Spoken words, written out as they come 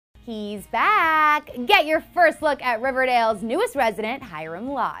He's back! Get your first look at Riverdale's newest resident, Hiram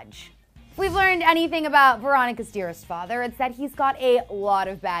Lodge. If we've learned anything about Veronica's dearest father, it's that he's got a lot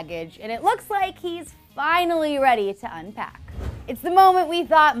of baggage, and it looks like he's finally ready to unpack. It's the moment we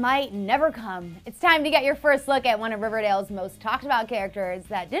thought might never come. It's time to get your first look at one of Riverdale's most talked about characters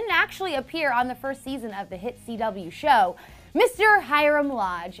that didn't actually appear on the first season of the hit CW show, Mr. Hiram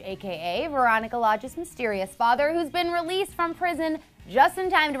Lodge, aka Veronica Lodge's mysterious father, who's been released from prison just in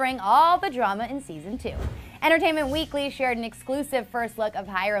time to bring all the drama in season 2. Entertainment Weekly shared an exclusive first look of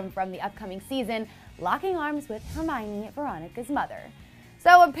Hiram from the upcoming season, locking arms with Hermione, Veronica's mother.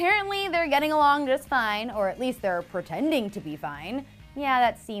 So apparently they're getting along just fine, or at least they're pretending to be fine. Yeah,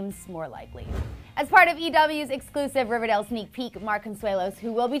 that seems more likely. As part of EW's exclusive Riverdale sneak peek, Mark Consuelos,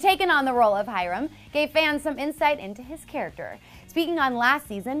 who will be taking on the role of Hiram, gave fans some insight into his character. Speaking on last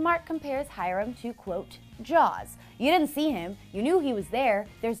season, Mark compares Hiram to, quote, Jaws. You didn't see him, you knew he was there,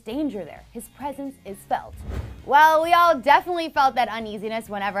 there's danger there, his presence is felt. Well, we all definitely felt that uneasiness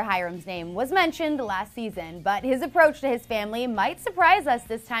whenever Hiram's name was mentioned last season, but his approach to his family might surprise us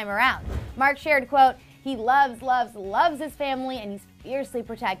this time around. Mark shared, quote, he loves his family, and he's fiercely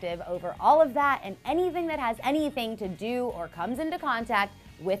protective over all of that and anything that has anything to do or comes into contact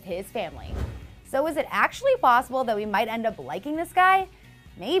with his family. So is it actually possible that we might end up liking this guy?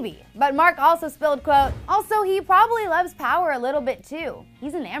 Maybe. But Mark also spilled, quote, also he probably loves power a little bit too.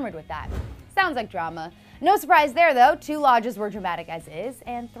 He's enamored with that. Sounds like drama. No surprise there though, 2 lodges were dramatic as is,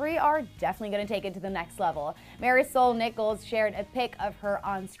 and 3 are definitely going to take it to the next level. Marisol Nichols shared a pic of her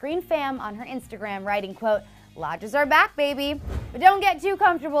on-screen fam on her Instagram, writing, quote, lodges are back, baby. But don't get too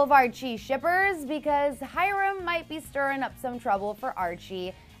comfortable with Archie shippers, because Hiram might be stirring up some trouble for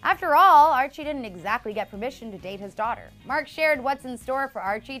Archie. After all, Archie didn't exactly get permission to date his daughter. Mark shared what's in store for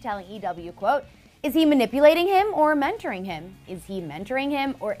Archie, telling EW, quote, is he manipulating him or mentoring him? Is he mentoring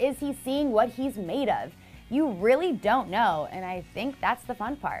him or is he seeing what he's made of? You really don't know, and I think that's the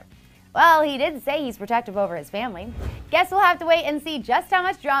fun part. Well, he did say he's protective over his family. Guess we'll have to wait and see just how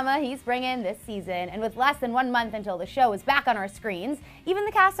much drama he's bringing this season. And with less than 1 month until the show is back on our screens, even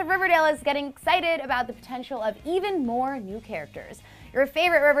the cast of Riverdale is getting excited about the potential of even more new characters. Your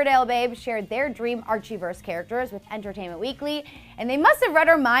favorite Riverdale babes shared their dream Archieverse characters with Entertainment Weekly, and they must have read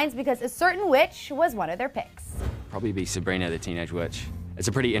our minds because a certain witch was one of their picks. Probably be Sabrina the Teenage Witch. It's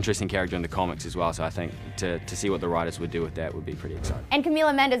a pretty interesting character in the comics as well, so I think to see what the writers would do with that would be pretty exciting. And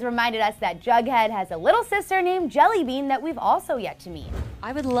Camila Mendes reminded us that Jughead has a little sister named Jellybean that we've also yet to meet.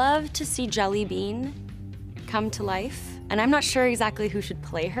 I would love to see Jellybean come to life, and I'm not sure exactly who should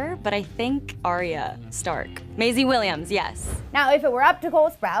play her, but I think Arya Stark. Maisie Williams, yes. Now, if it were up to Cole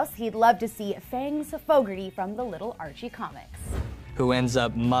Sprouse, he'd love to see Fangs Fogarty from the Little Archie comics. Who ends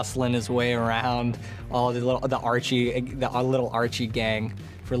up muscling his way around all the little Archie gang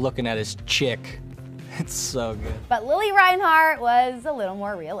for looking at his chick. It's so good. But Lily Reinhart was a little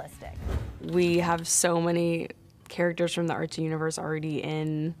more realistic. We have so many characters from the Archie universe already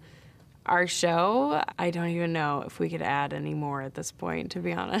in our show. I don't even know if we could add any more at this point, to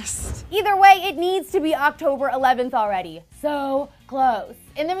be honest. Either way, it needs to be October 11th already. So close.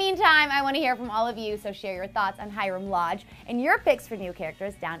 In the meantime, I want to hear from all of you, so share your thoughts on Hiram Lodge and your picks for new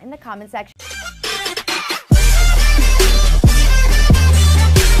characters down in the comment section.